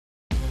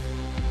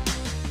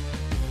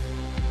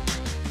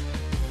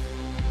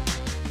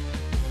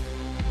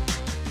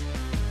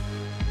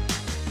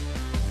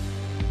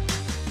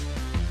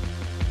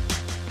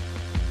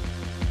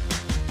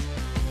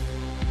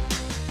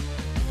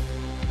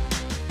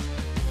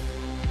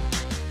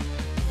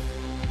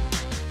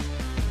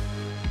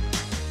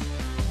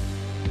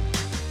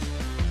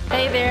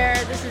Hey there,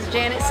 this is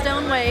Janet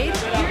Stone-Wade.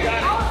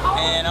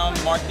 And I'm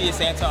Martheus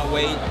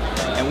Wade,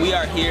 and we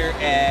are here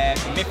at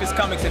Memphis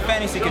Comics and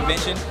Fantasy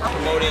Convention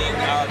promoting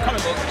our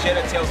comic book,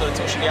 Jetta Tales of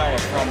the Toshigawa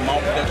from MAW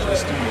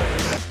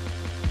Productions.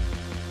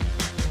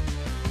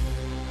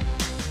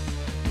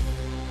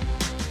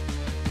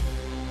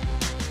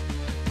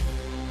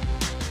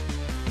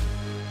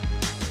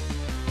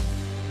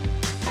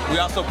 We're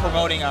also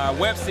promoting our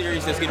web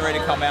series that's getting ready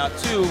to come out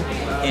too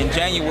in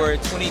January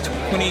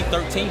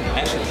 2013,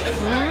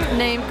 actually.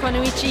 Named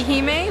Konoichi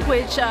Hime,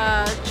 which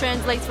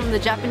translates from the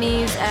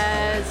Japanese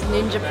as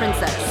Ninja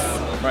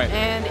Princess. Right.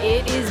 And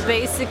it is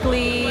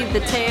basically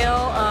the tale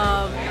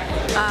of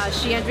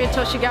Shiandria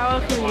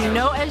Toshigawa, who we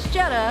know as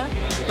Jetta,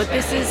 but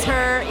this is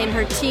her in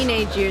her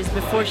teenage years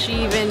before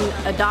she even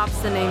adopts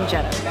the name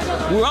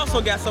Jetta. We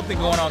also got something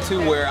going on too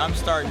where I'm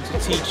starting to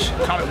teach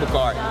comic book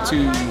art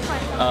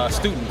to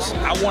students.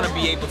 I want to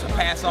be able to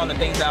pass on the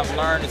things that I've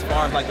learned as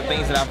far as like the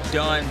things that I've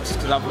done,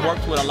 because I've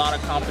worked with a lot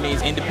of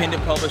companies,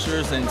 independent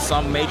publishers and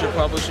some major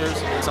publishers,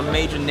 some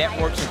major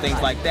networks and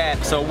things like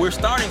that. So we're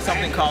starting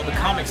something called the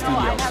Comic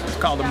Studio. It's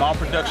called the MAW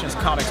Productions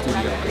Comic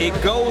Studio. It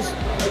goes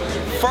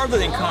further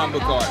than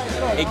comic book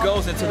art. It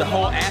goes into the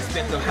whole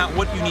aspect of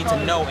what you need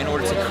to know in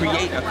order to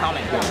create a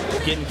comic book.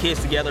 Getting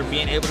kids together,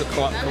 being able to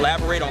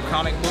collaborate on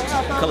comic books,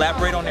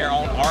 collaborate on their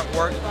own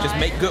artwork, just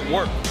make good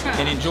work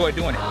and enjoy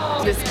doing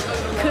it. This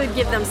could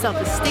give them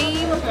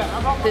self-esteem.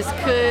 This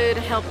could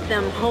help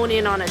them hone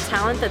in on a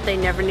talent that they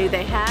never knew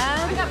they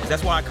had.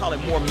 That's why I call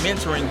it more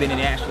mentoring than it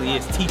actually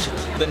is teaching.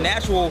 The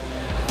natural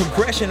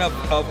progression of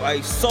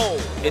a soul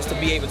is to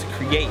be able to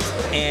create,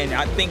 and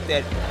I think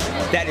that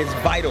that is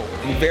vital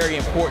and very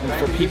important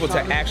for people to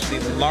actually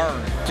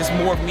learn. Just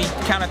more of me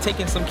kind of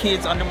taking some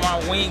kids under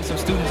my wing, some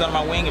students under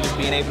my wing, and just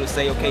being able to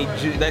say, okay,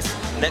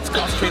 let's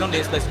concentrate on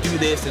this, let's do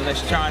this, and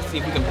let's try and see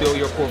if we can build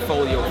your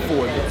portfolio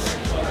for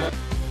this.